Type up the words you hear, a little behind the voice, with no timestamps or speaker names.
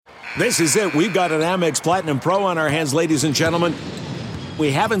This is it. We've got an Amex Platinum Pro on our hands, ladies and gentlemen.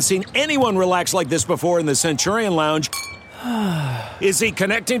 We haven't seen anyone relax like this before in the Centurion Lounge. Is he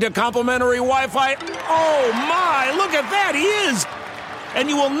connecting to complimentary Wi-Fi? Oh, my. Look at that. He is. And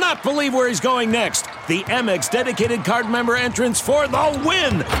you will not believe where he's going next. The Amex dedicated card member entrance for the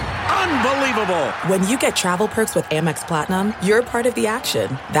win. Unbelievable. When you get travel perks with Amex Platinum, you're part of the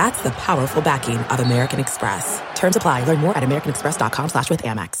action. That's the powerful backing of American Express. Terms apply. Learn more at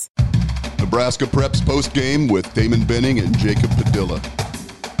americanexpress.com/withAmex. Nebraska Preps postgame with Damon Benning and Jacob Padilla.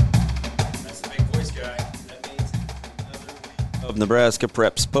 That's the big voice guy. That means another week of Nebraska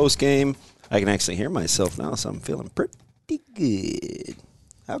Preps postgame. I can actually hear myself now, so I'm feeling pretty good.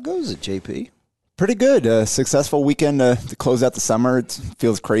 How goes it, JP? Pretty good. Successful weekend to close out the summer. It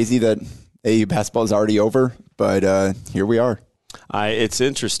feels crazy that AU basketball is already over, but here we are. It's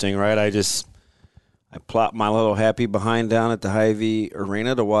interesting, right? I plopped my little happy behind down at the Hy-Vee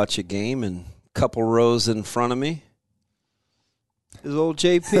Arena to watch a game, and a couple rows in front of me is old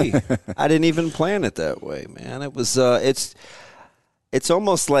JP. I didn't even plan it that way, man. It was it's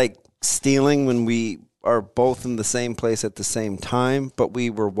almost like stealing when we are both in the same place at the same time, but we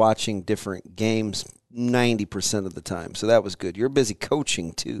were watching different games 90% of the time. So that was good. You're busy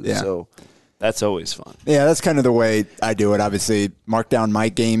coaching too, so that's always fun. Yeah, that's kind of the way I do it. Obviously, mark down my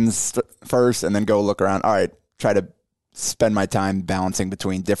games first and then go look around. All right, try to spend my time balancing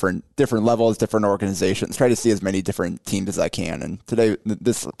between different levels, different organizations, try to see as many different teams as I can. And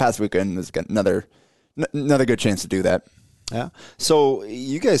this past weekend is another good chance to do that. Yeah. So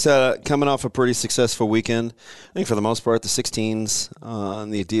you guys coming off a pretty successful weekend. I think for the most part, the 16s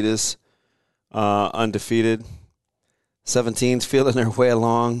and the Adidas undefeated. 17s feeling their way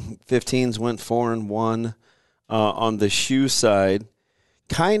along. 15s went 4-1 on the shoe side.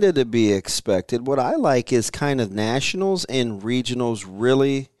 Kind of to be expected. What I like is kind of nationals and regionals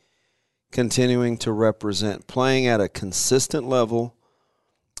really continuing to represent, playing at a consistent level.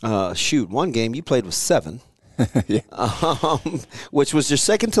 One game you played with 7. Yeah. Which was your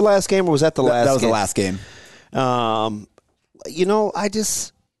second to last game, or was that the last game? That was the last game.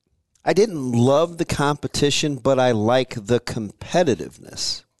 I didn't love the competition, but I like the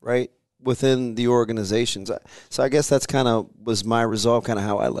competitiveness, right, within the organizations. So I guess that's kind of was my resolve, kind of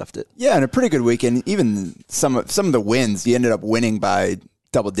how I left it. Yeah, and a pretty good weekend. Even some of the wins, you ended up winning by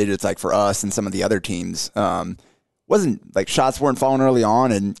double digits, like for us and some of the other teams. Wasn't like shots weren't falling early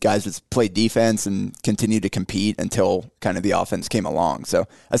on, and guys just played defense and continued to compete until kind of the offense came along. So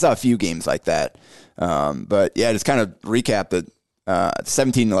I saw a few games like that. But yeah, just kind of recap that at the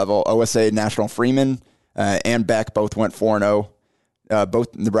 17 level, OSA, National Freeman, and Beck both went 4-0.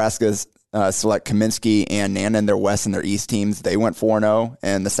 Both Nebraska's select Kaminsky and Nana, their West and their East teams, they went 4-0,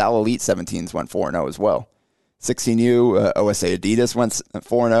 and the Sal Elite 17s went 4-0 as well. 16U, OSA Adidas went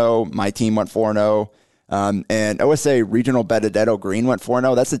 4-0. My team went 4-0. And OSA Regional Benedetto Green went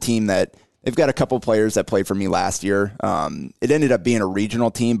 4-0. That's a team that they've got a couple players that played for me last year. It ended up being a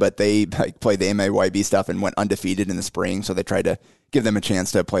regional team, but they played the MAYB stuff and went undefeated in the spring. So they tried to give them a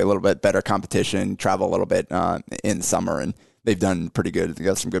chance to play a little bit better competition, travel a little bit in summer, and they've done pretty good. They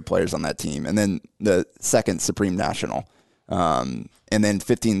got some good players on that team. And then the second Supreme National. And then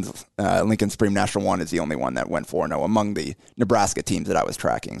 15th Lincoln Supreme National 1 is the only one that went 4-0 among the Nebraska teams that I was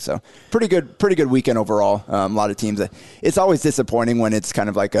tracking. So pretty good weekend overall. A lot of teams. It's always disappointing when it's kind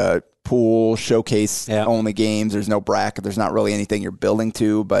of like a pool showcase only games. There's no bracket. There's not really anything you're building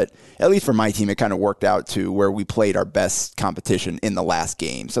to. But at least for my team, it kind of worked out to where we played our best competition in the last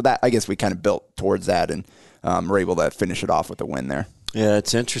game. So that I guess we kind of built towards that and were able to finish it off with a win there. Yeah,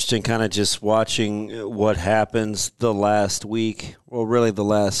 it's interesting kind of just watching what happens the last week, well, really the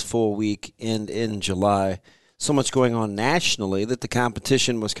last full week and in July. So much going on nationally that the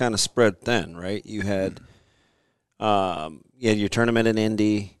competition was kind of spread thin, right? You had your tournament in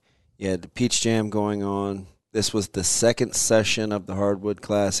Indy. You had the Peach Jam going on. This was the second session of the Hardwood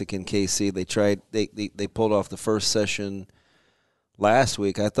Classic in KC. They pulled off the first session last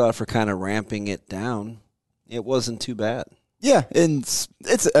week. I thought for kind of ramping it down, it wasn't too bad. Yeah, and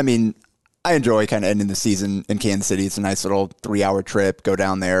I enjoy kind of ending the season in Kansas City. It's a nice little 3-hour trip, go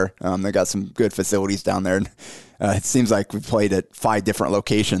down there. They got some good facilities down there. It seems like we've played at 5 different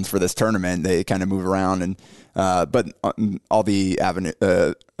locations for this tournament. They kind of move around, and but all the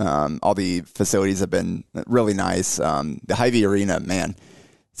facilities have been really nice. The Hy-Vee Arena, man,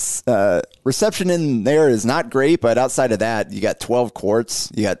 reception in there is not great, but outside of that, you got 12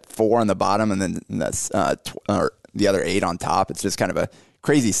 courts. You got 4 on the bottom, and then that's the other 8 on top. It's just kind of a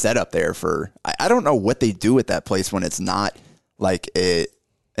crazy setup there for, I don't know what they do at that place when it's not like an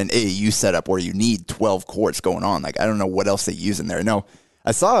AAU setup where you need 12 courts going on. Like, I don't know what else they use in there. No,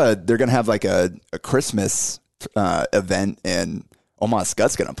 I saw they're going to have like a Christmas event, and Omaha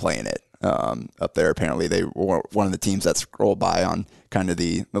Scud's going to play in it up there. Apparently, they were one of the teams that scrolled by on kind of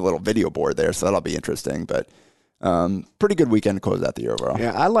the little video board there, so that'll be interesting. But pretty good weekend to close out the year overall.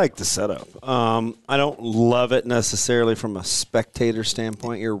 Yeah, I like the setup. I don't love it necessarily from a spectator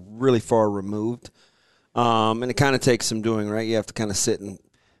standpoint. You're really far removed, and it kind of takes some doing, right? You have to kind of sit and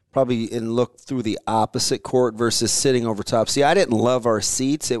look through the opposite court versus sitting over top. See, I didn't love our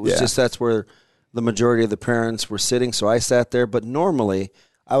seats. It was just that's where the majority of the parents were sitting, so I sat there. But normally,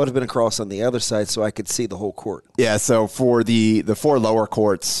 I would have been across on the other side so I could see the whole court. Yeah, so for the 4 lower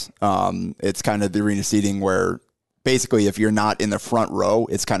courts, it's kind of the arena seating where basically if you're not in the front row,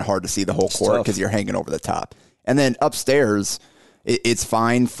 it's kind of hard to see the whole court because you're hanging over the top. And then upstairs, it's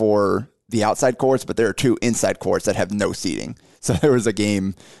fine for the outside courts, but there are 2 inside courts that have no seating. So there was a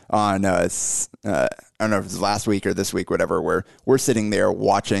game on, I don't know if it was last week or this week, whatever, where we're sitting there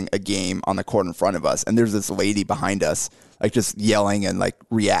watching a game on the court in front of us, and there's this lady behind us, like just yelling and like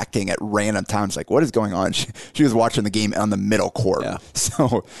reacting at random times, like what is going on? She was watching the game on the middle court. Yeah.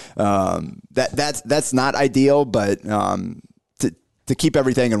 So that's not ideal, but to keep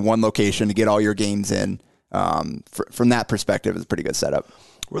everything in one location to get all your games in, from that perspective, is a pretty good setup.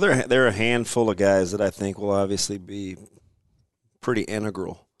 Well, there are a handful of guys that I think will obviously be pretty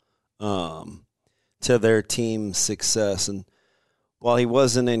integral to their team's success. And while he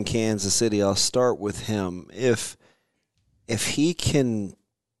wasn't in Kansas City, I'll start with him. If he can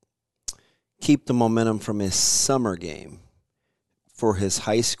keep the momentum from his summer game for his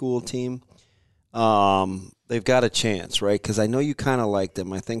high school team, they've got a chance, right? Because I know you kind of like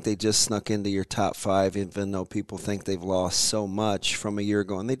them. I think they just snuck into your top 5, even though people think they've lost so much from a year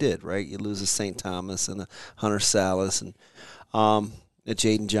ago. And they did, right? You lose a St. Thomas and a Hunter Salas and a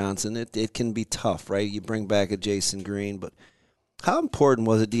Jaden Johnson. It can be tough, right? You bring back a Jason Green. But how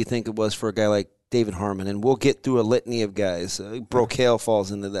important do you think it was for a guy like David Harmon? And we'll get through a litany of guys. Brocale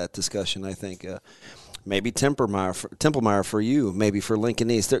falls into that discussion, I think. Maybe Templemeyer for you, maybe for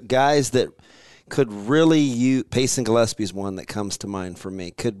Lincoln East. They're guys that could really use – Payson Gillespie is one that comes to mind for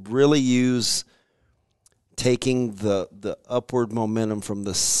me. Could really use taking the upward momentum from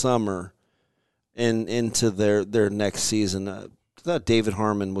the summer and into their next season. I thought David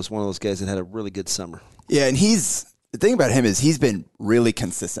Harmon was one of those guys that had a really good summer. Yeah, and the thing about him is he's been really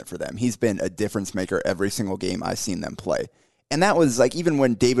consistent for them. He's been a difference maker every single game I've seen them play. And that was like even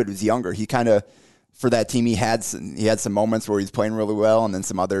when David was younger, he kind of for that team he had some moments where he's playing really well, and then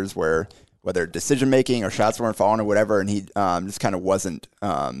some others where whether decision making or shots weren't falling or whatever, and he just kind of wasn't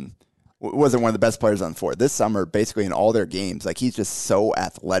one of the best players on the floor. This summer, basically in all their games, like he's just so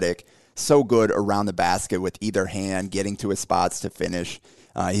athletic, so good around the basket with either hand, getting to his spots to finish.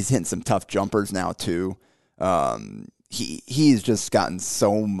 He's hitting some tough jumpers now too. He's just gotten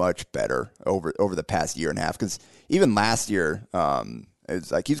so much better over the past year and a half. Because even last year, it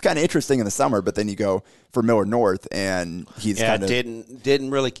was like he was kind of interesting in the summer, but then you go for Millard North, and he's kind of didn't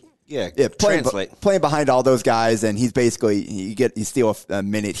really playing behind all those guys, and he's basically you steal a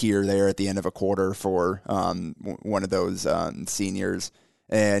minute here or there at the end of a quarter for one of those seniors,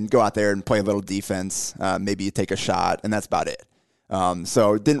 and go out there and play a little defense. Maybe you take a shot, and that's about it.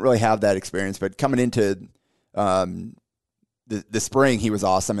 So didn't really have that experience, but coming into the spring, he was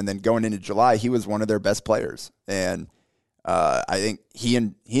awesome, and then going into July, he was one of their best players. And I think he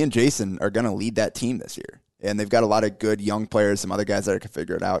and Jason are going to lead that team this year, and they've got a lot of good young players, some other guys that can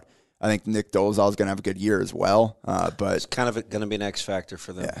figure it out. I think Nick Dolezal is going to have a good year as well, but it's kind of going to be an X factor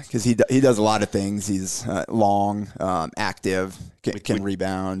for them. Yeah, because he does a lot of things. He's long, active, can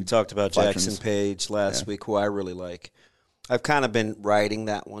rebound. We talked about Jackson Page last week, who I really like. I've kind of been riding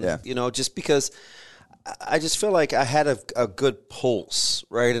that one, just because I just feel like I had a good pulse,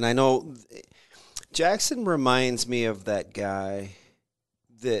 right? And I know Jackson reminds me of that guy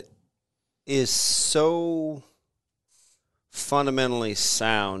that is so fundamentally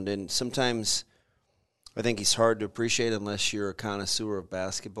sound, and sometimes I think he's hard to appreciate unless you're a connoisseur of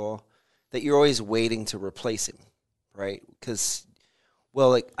basketball, that you're always waiting to replace him, right? Because,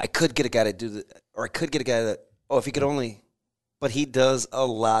 I could get a guy to do that, or I could get a guy that, if he could only, but he does a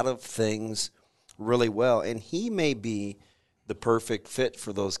lot of things really well, and he may be the perfect fit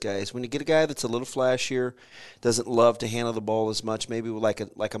for those guys. When you get a guy that's a little flashier, doesn't love to handle the ball as much, maybe like a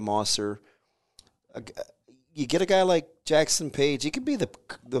Mosser, you get a guy like Jackson Page, he could be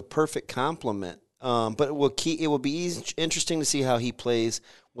the perfect complement. But it will be interesting to see how he plays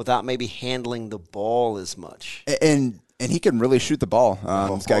without maybe handling the ball as much. And And he can really shoot the ball.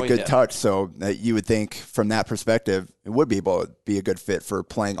 He's got good touch, so you would think from that perspective, it would be able to be a good fit for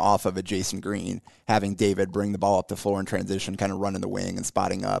playing off of a Jason Green, having David bring the ball up the floor in transition, kind of running the wing and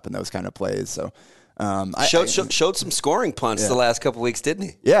spotting up and those kind of plays. So showed some scoring punch the last couple of weeks, didn't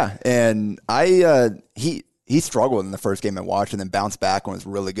he? Yeah, and he struggled in the first game and watched, and then bounced back and was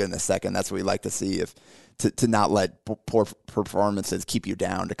really good in the second. That's what we like to see, to not let poor performances keep you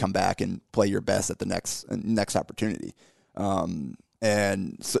down, to come back and play your best at the next opportunity.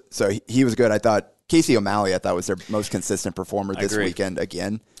 And so he was good. I thought Casey O'Malley, was their most consistent performer this weekend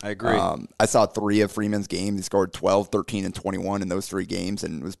again. I agree. I saw 3 of Freeman's games. He scored 12, 13, and 21 in those 3 games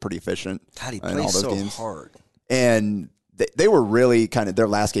and was pretty efficient. God, he plays so hard. And they were really their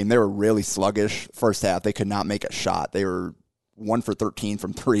last game, they were really sluggish first half. They could not make a shot. They were 1 for 13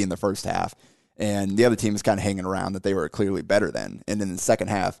 from 3 in the first half. And the other team was kind of hanging around that they were clearly better than. And in the second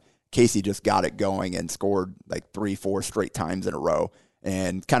half, Casey just got it going and scored like 3-4 straight times in a row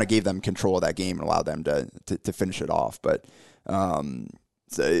and kind of gave them control of that game and allowed them to finish it off. But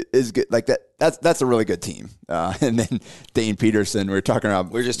so it's good. Like that's a really good team. And then Dane Peterson, we were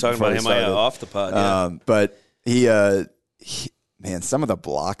just talking about him off the pod. Yeah. But he man, some of the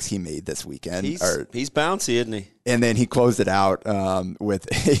blocks he made this weekend he's bouncy, isn't he? And then he closed it out with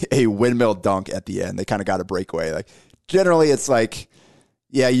a windmill dunk at the end. They kind of got a breakaway. Like generally, it's like,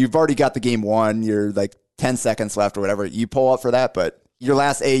 yeah, you've already got the game won. You're like 10 seconds left or whatever. You pull up for that, but your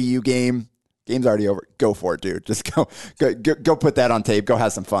last AAU game's already over. Go for it, dude. Just go put that on tape. Go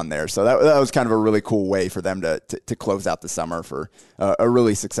have some fun there. So that was kind of a really cool way for them to close out the summer for a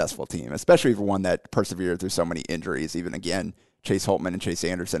really successful team, especially for one that persevered through so many injuries. Even again, Chase Holtman and Chase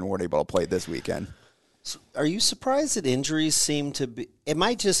Anderson weren't able to play this weekend. So are you surprised that injuries seem to be? Am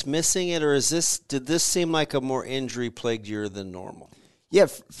I just missing it, or did this seem like a more injury-plagued year than normal? Yeah,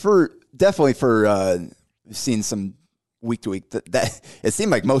 definitely we've seen some week to week that it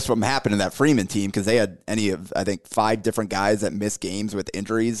seemed like most of them happened in that Freeman team because they had I think 5 different guys that missed games with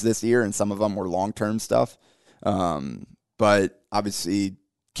injuries this year, and some of them were long-term stuff. But obviously,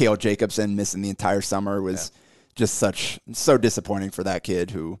 Cale Jacobson missing the entire summer was just so disappointing for that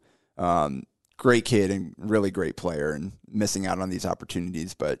kid who great kid and really great player and missing out on these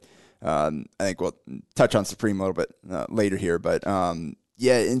opportunities. But I think we'll touch on Supreme a little bit later here. But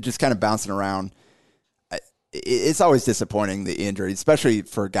and just kind of bouncing around. It's always disappointing, the injuries, especially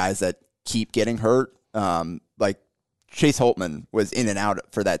for guys that keep getting hurt. Like Chase Holtman was in and out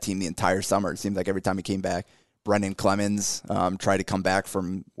for that team the entire summer. It seems like every time he came back, Brendan Clemens tried to come back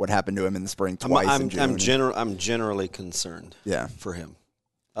from what happened to him in the spring twice in June. I'm generally concerned for him.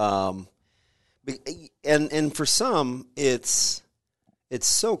 And for some, it's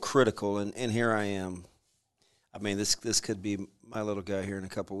so critical, and here I am. I mean, this could be my little guy here in a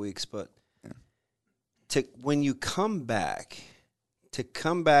couple weeks, but when you come back, to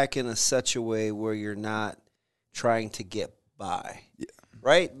come back in such a way where you're not trying to get by,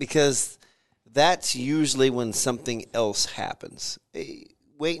 right? Because that's usually when something else happens.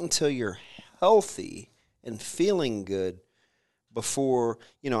 Wait until you're healthy and feeling good before,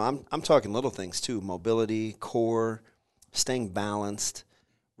 I'm talking little things too, mobility, core, staying balanced,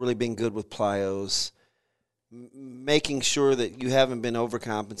 really being good with plyos, making sure that you haven't been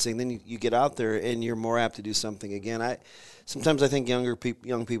overcompensating. Then you get out there and you're more apt to do something again. Sometimes I think young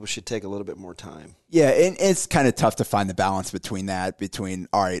people should take a little bit more time. Yeah, and it's kind of tough to find the balance between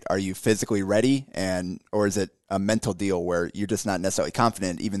all right, are you physically ready, or is it a mental deal where you're just not necessarily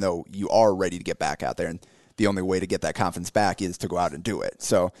confident, even though you are ready to get back out there, and the only way to get that confidence back is to go out and do it.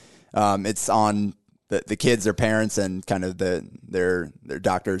 So it's on the kids, their parents, and kind of their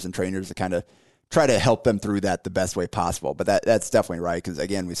doctors and trainers to kind of try to help them through that the best way possible. But that's definitely right, because,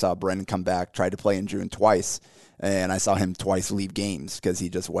 again, we saw Brendan come back, tried to play in June twice, and I saw him twice leave games because he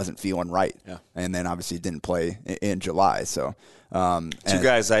just wasn't feeling right. Yeah. And then obviously didn't play in July. So two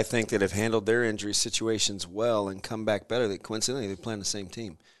guys I think that have handled their injury situations well and come back better. That coincidentally they play on the same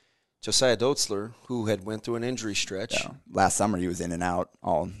team. Josiah Doetzler, who had went through an injury stretch. Yeah. Last summer he was in and out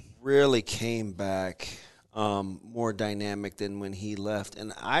really came back more dynamic than when he left.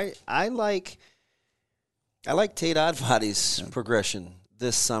 And I like Tate Oddbody's progression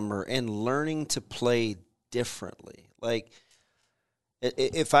this summer and learning to play differently. Like,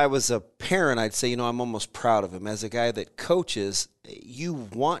 if I was a parent, I'd say, I'm almost proud of him. As a guy that coaches, you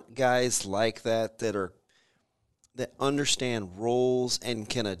want guys like that that understand roles and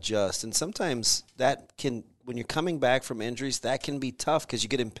can adjust. And sometimes when you're coming back from injuries, that can be tough because you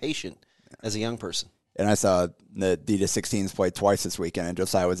get impatient as a young person. And I saw the Adidas 16s play twice this weekend, and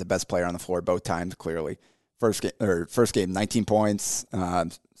Josiah was the best player on the floor both times, clearly. First game, 19 points,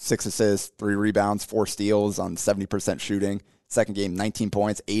 6 assists, 3 rebounds, 4 steals on 70% shooting. Second game, 19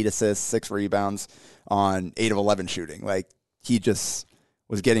 points, 8 assists, 6 rebounds on 8 of 11 shooting. Like, he just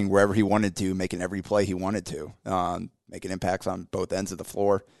was getting wherever he wanted to, making every play he wanted to, making impacts on both ends of the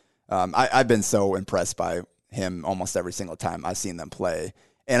floor. I've been so impressed by him almost every single time I've seen them play.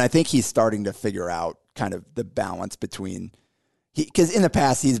 And I think he's starting to figure out kind of the balance between because in the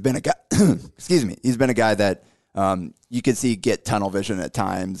past he's been a guy, he's been a guy that you could see get tunnel vision at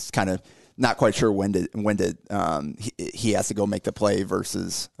times, kind of not quite sure when he has to go make the play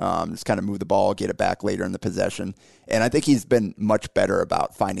versus just kind of move the ball, get it back later in the possession. And I think he's been much better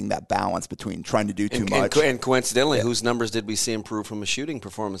about finding that balance between trying to do too much. And coincidentally, whose numbers did we see improve from a shooting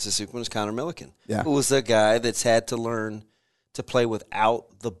performance this week was Connor Milliken, yeah. who was a guy that's had to learn to play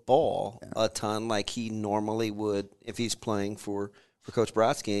without the ball a ton like he normally would if he's playing for Coach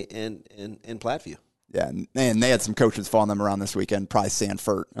Brodsky in Platteview. Yeah, and they had some coaches following them around this weekend, probably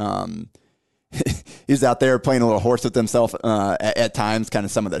Sanford. He was out there playing a little horse with himself at times, kind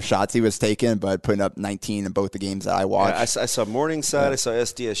of some of the shots he was taking, but putting up 19 in both the games that I watched. Yeah, I saw Morningside. Yeah. I saw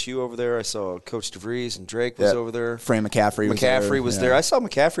SDSU over there. I saw Coach DeVries and Drake was over there. Fran McCaffrey was there. I saw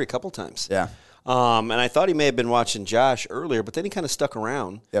McCaffrey a couple times. Yeah. And I thought he may have been watching Josh earlier, but then he kind of stuck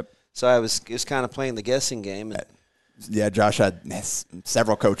around. Yep. So I was kind of playing the guessing game. Yeah, Josh had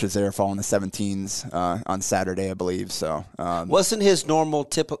several coaches there following the 17s on Saturday, I believe. So wasn't his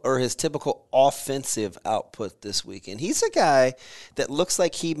his typical offensive output this weekend? He's a guy that looks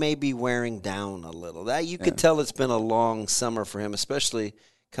like he may be wearing down a little. That you could tell it's been a long summer for him, especially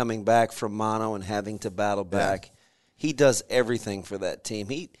coming back from mono and having to battle back. Yeah. He does everything for that team.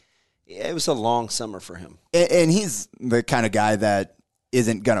 It was a long summer for him, and he's the kind of guy that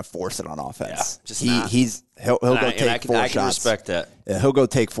isn't going to force it on offense. Yeah, he'll go take 4 shots. I can respect that. Yeah, he'll go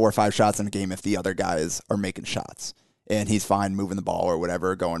take 4 or 5 shots in a game if the other guys are making shots, and he's fine moving the ball or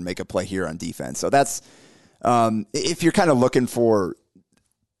whatever, go and make a play here on defense. So that's if you're kind of looking for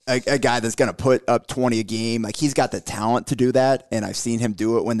a guy that's going to put up 20 a game, like he's got the talent to do that, and I've seen him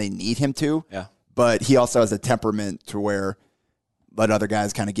do it when they need him to. Yeah, but he also has a temperament to where let other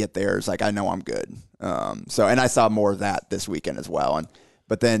guys kind of get theirs. Like, I know I'm good. And I saw more of that this weekend as well.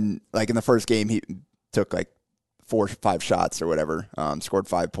 But then, like, in the first game, he took, like, 4 or 5 shots or whatever, scored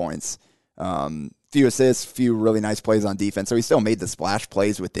 5 points, few assists, few really nice plays on defense. So he still made the splash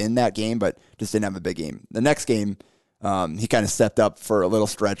plays within that game, but just didn't have a big game. The next game, he kind of stepped up for a little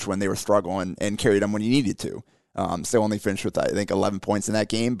stretch when they were struggling and carried them when he needed to. Still only finished with, I think, 11 points in that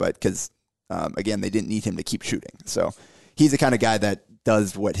game, but because, again, they didn't need him to keep shooting. So he's the kind of guy that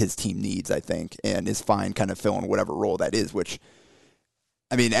does what his team needs, I think, and is fine kind of filling whatever role that is, which,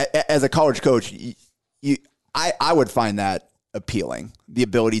 I mean, as a college coach, I would find that appealing, the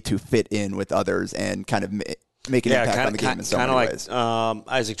ability to fit in with others and kind of make an impact on the game in so many ways.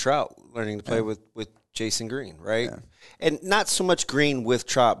 Isaac Trout learning to play with Jason Green, right? Yeah. And not so much Green with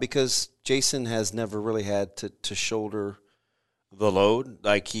Trout because Jason has never really had to shoulder the load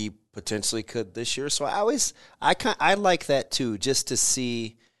like he potentially could this year. So I like that too, just to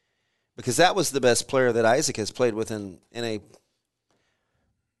see, because that was the best player that Isaac has played with in a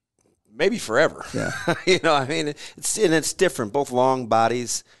maybe forever. Yeah. I mean, it's different. Both long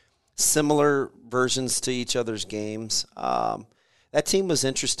bodies, similar versions to each other's games. That team was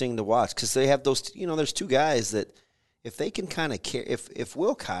interesting to watch because they have those. There's 2 guys that if they can kind of care, if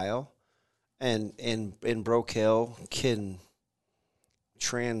Will Kyle and Brokill can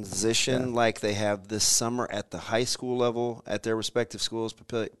transition like they have this summer at the high school level at their respective schools,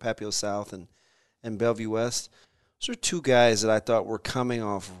 Papio South and Bellevue West. Those are 2 guys that I thought were coming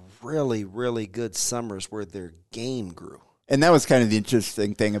off really, really good summers where their game grew. And that was kind of the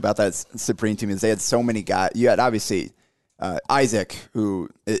interesting thing about that Supreme team is they had so many guys. You had obviously Isaac, who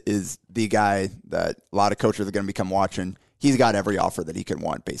is the guy that a lot of coaches are going to become watching. He's got every offer that he can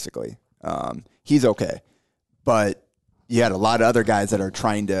want, basically. He's okay. But you had a lot of other guys that are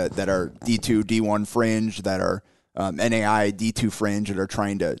that are D2, D1 fringe, that are NAI, D2 fringe, that are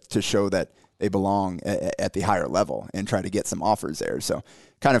trying to show that they belong at the higher level and try to get some offers there. So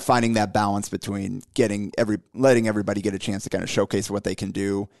kind of finding that balance between letting everybody get a chance to kind of showcase what they can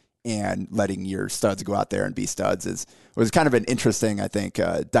do and letting your studs go out there and be studs was kind of an interesting, I think,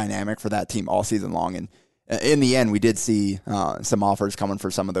 dynamic for that team all season long. And in the end, we did see some offers coming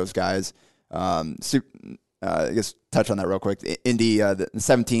for some of those guys. I guess touch on that real quick. Indy, the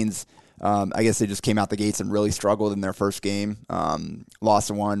 17s, I guess they just came out the gates and really struggled in their first game.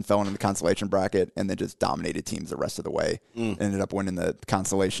 Lost 1, fell into the consolation bracket, and then just dominated teams the rest of the way. Ended up winning the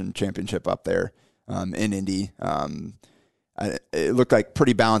consolation championship up there in Indy. it looked like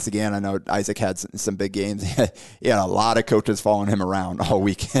pretty balanced again. I know Isaac had some big games. He had a lot of coaches following him around all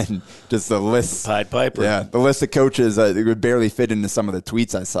weekend. Just the list. Pied Piper. Yeah, the list of coaches, it would barely fit into some of the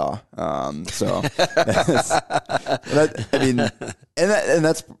tweets I saw. And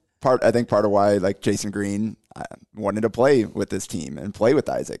that's part of why like Jason Green wanted to play with this team and play with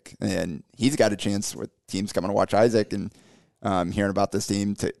Isaac. And he's got a chance with teams coming to watch Isaac and hearing about this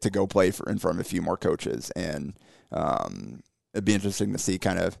team to go play in front of a few more coaches. And it'd be interesting to see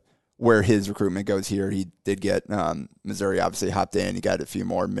kind of where his recruitment goes here. He did get Missouri obviously hopped in. He got a few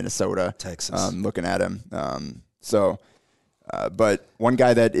more, Minnesota, Texas, looking at him. But one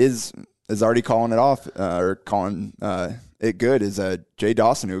guy that is already calling it off or calling it good is Jay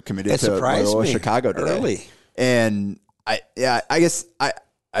Dawson, who committed to Loyola Chicago today. Early. And I guess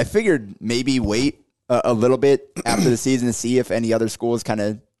I figured maybe wait a little bit after the season to see if any other schools kind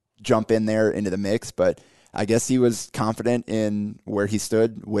of jump in there into the mix, but I guess he was confident in where he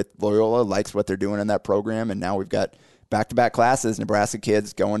stood with Loyola, likes what they're doing in that program, and now we've got back-to-back classes, Nebraska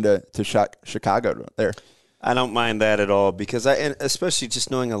kids going to Chicago there. I don't mind that at all because and especially just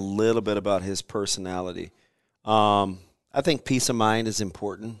knowing a little bit about his personality. I think peace of mind is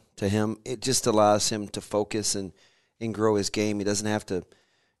important to him. It just allows him to focus and grow his game. He doesn't have to,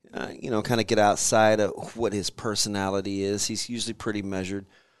 kind of get outside of what his personality is. He's usually pretty measured.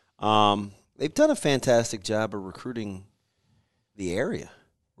 They've done a fantastic job of recruiting the area,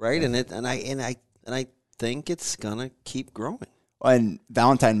 right? Yeah. And I think it's gonna keep growing. And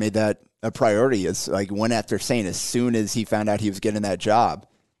Valentine made that a priority. Is like went after Saint as soon as he found out he was getting that job.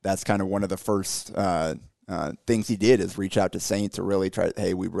 That's kind of one of the first things he did is reach out to Saint to really try.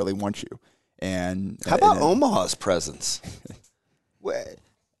 Hey, we really want you. And how about Omaha's presence?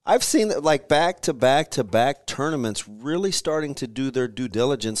 I've seen like back-to-back tournaments really starting to do their due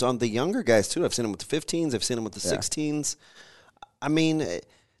diligence on the younger guys too. I've seen them with the 15s. I've seen them with the 16s. I mean,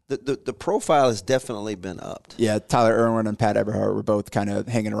 the profile has definitely been upped. Yeah, Tyler Irwin and Pat Eberhardt were both kind of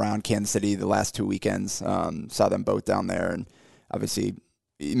hanging around Kansas City the last 2 weekends. Saw them both down there, and obviously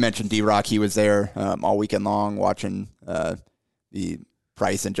you mentioned D-Rock. He was there all weekend long watching the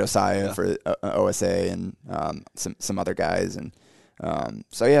Price and Josiah for OSA and some other guys and. I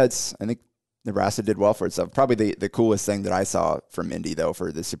think Nebraska did well for itself. Probably the coolest thing that I saw from Indy, though,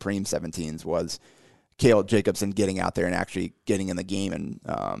 for the Supreme 17s was Cale Jacobson getting out there and actually getting in the game and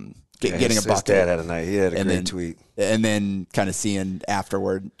getting a bucket. His dad had a night. He had a great tweet. And then kind of seeing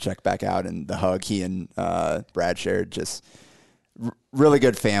afterward, check back out, and the hug he and Brad shared, just really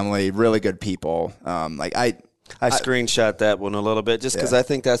good family, really good people. I screenshot that one a little bit just because I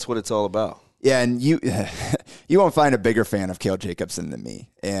think that's what it's all about. Yeah, and you won't find a bigger fan of Cale Jacobson than me.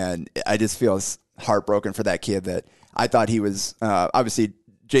 And I just feel heartbroken for that kid that I thought he was obviously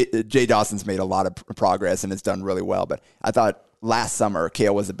Jay Dawson's made a lot of progress and has done really well. But I thought last summer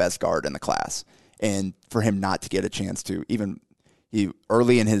Cale was the best guard in the class. And for him not to get a chance to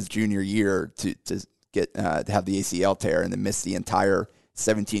early in his junior year to get to have the ACL tear and then miss the entire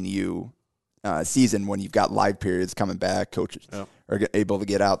 17U season when you've got live periods coming back, coaches are able to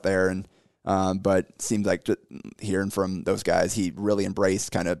get out there and but it seems like just hearing from those guys, he really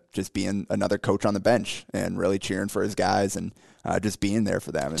embraced kind of just being another coach on the bench and really cheering for his guys and just being there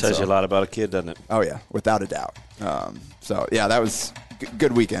for them. Tells you a lot about a kid, doesn't it? Oh, yeah, without a doubt. That was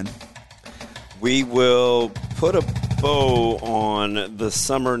good weekend. We will put a bow on the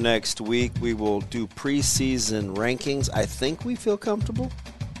summer next week. We will do preseason rankings. I think we feel comfortable.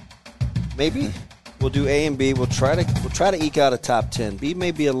 Maybe. We'll do A and B. We'll try to eke out a top 10. B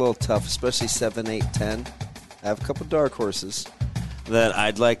may be a little tough, especially 7, 8, 10. I have a couple dark horses that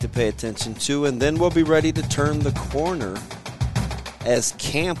I'd like to pay attention to, and then we'll be ready to turn the corner as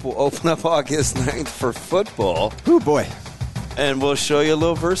camp will open up August 9th for football. Oh, boy. And we'll show you a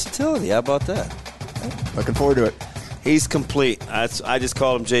little versatility. How about that? Looking forward to it. He's complete. I just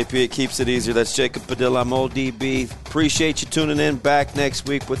call him JP. It keeps it easier. That's Jacob Padilla. I'm ODB. Appreciate you tuning in. Back next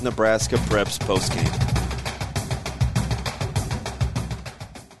week with Nebraska Preps Postgame.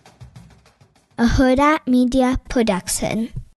 A Huda Media Production.